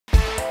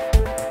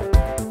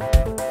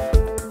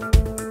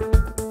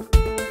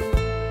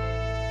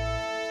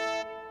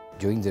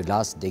during the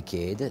last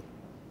decade,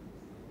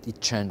 it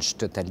changed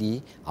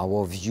totally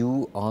our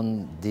view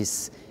on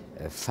this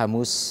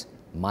famous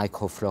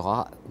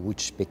microflora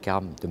which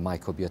became the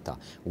microbiota.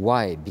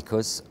 Why?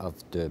 Because of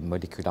the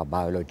molecular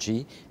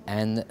biology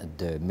and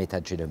the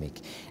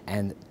metagenomic.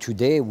 And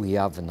today we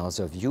have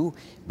another view,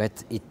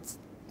 but it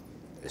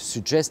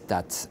suggests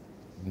that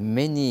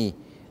many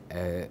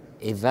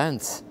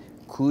events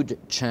could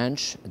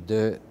change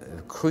the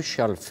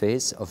crucial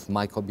phase of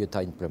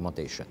microbiota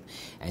implementation.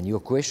 And your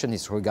question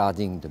is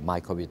regarding the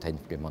microbiota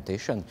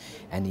implementation.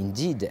 And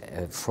indeed,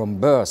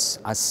 from birth,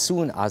 as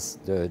soon as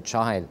the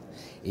child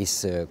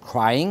is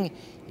crying,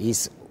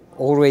 is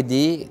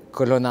already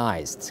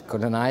colonized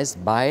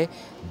by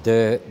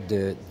the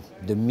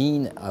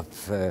mean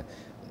of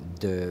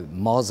the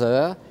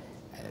mother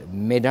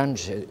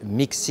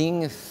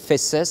mixing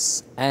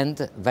feces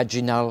and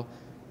vaginal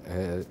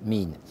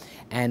mean.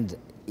 And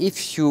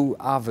if you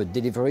have a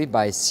delivery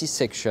by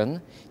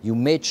C-section, you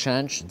may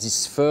change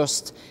this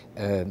first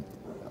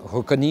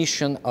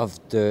recognition of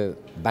the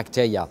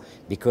bacteria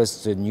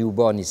because the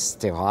newborn is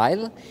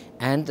sterile,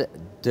 and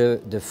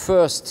the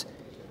first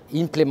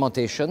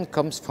implementation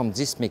comes from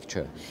this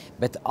mixture.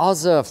 But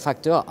other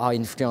factors are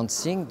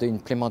influencing the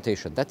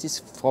implementation. That is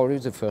probably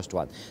the first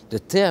one. The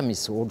term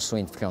is also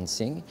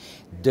influencing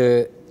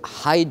the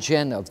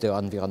hygiene of the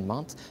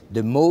environment,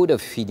 the mode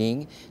of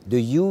feeding,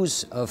 the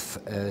use of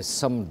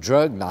some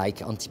drug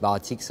like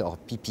antibiotics or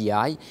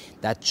PPI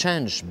that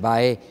change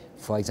by,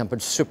 for example,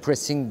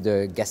 suppressing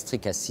the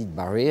gastric acid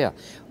barrier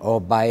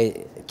or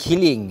by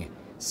killing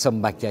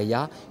some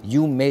bacteria.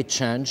 You may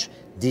change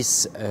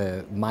this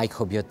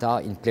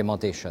microbiota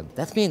implementation.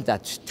 That means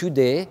that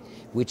today,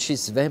 which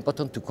is very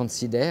important to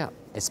consider,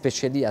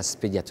 especially as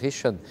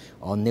pediatrician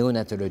or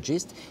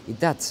neonatologist, is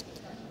that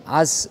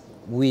as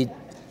we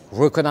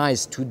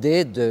recognize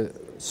today the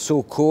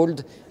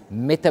so-called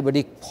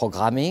metabolic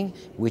programming,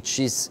 which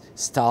is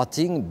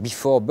starting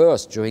before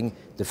birth, during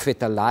the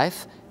fetal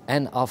life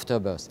and after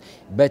birth.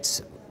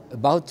 But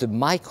about the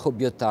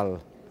microbiotical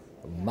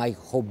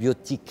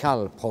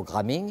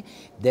programming,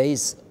 there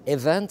is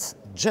events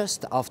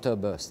just after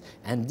birth,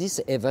 and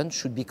this event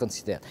should be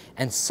considered.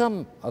 And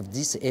some of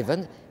these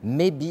events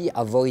may be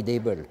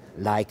avoidable,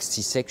 like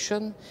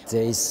C-section.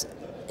 There is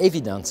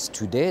evidence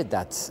today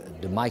that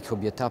the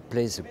microbiota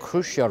plays a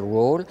crucial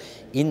role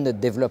in the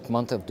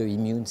development of the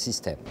immune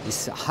system.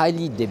 It's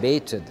highly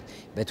debated,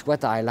 but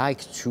what I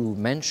like to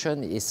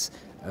mention is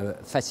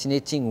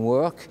fascinating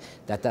work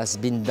that has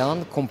been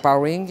done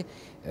comparing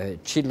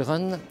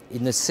children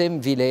in the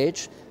same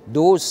village,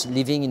 those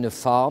living in a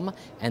farm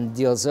and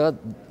the other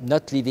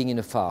not living in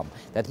a farm.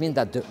 That means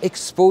that the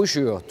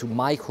exposure to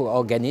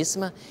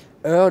microorganisms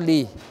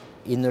early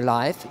in a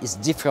life is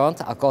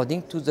different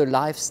according to the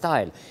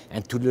lifestyle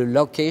and to the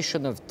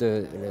location of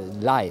the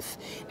life.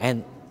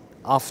 And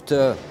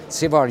after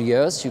several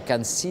years, you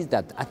can see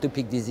that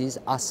atopic disease,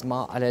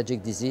 asthma,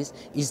 allergic disease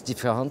is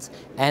different,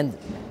 and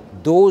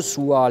those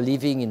who are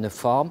living in a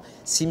farm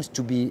seems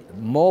to be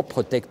more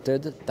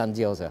protected than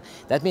the other.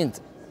 That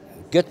means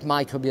gut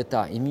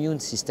microbiota, immune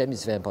system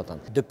is very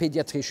important. The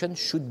pediatrician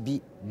should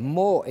be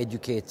more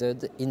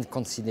educated in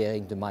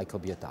considering the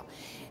microbiota.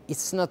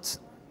 It's not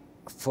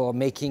for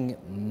making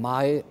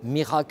my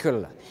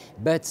miracle,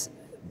 but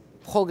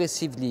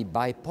progressively,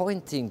 by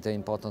pointing the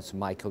importance of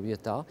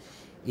microbiota,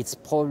 it's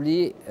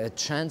probably a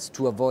chance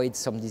to avoid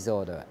some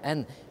disorder.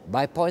 And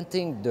by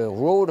pointing the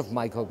role of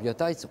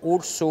microbiota, it's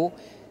also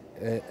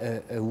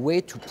a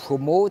way to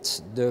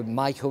promote the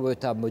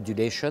microbiota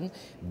modulation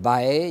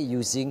by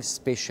using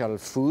special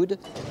food,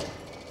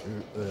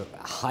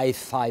 high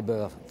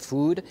fiber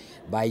food,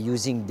 by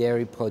using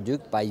dairy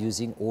product, by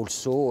using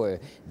also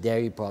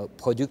dairy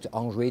product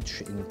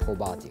enriched in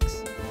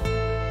probiotics.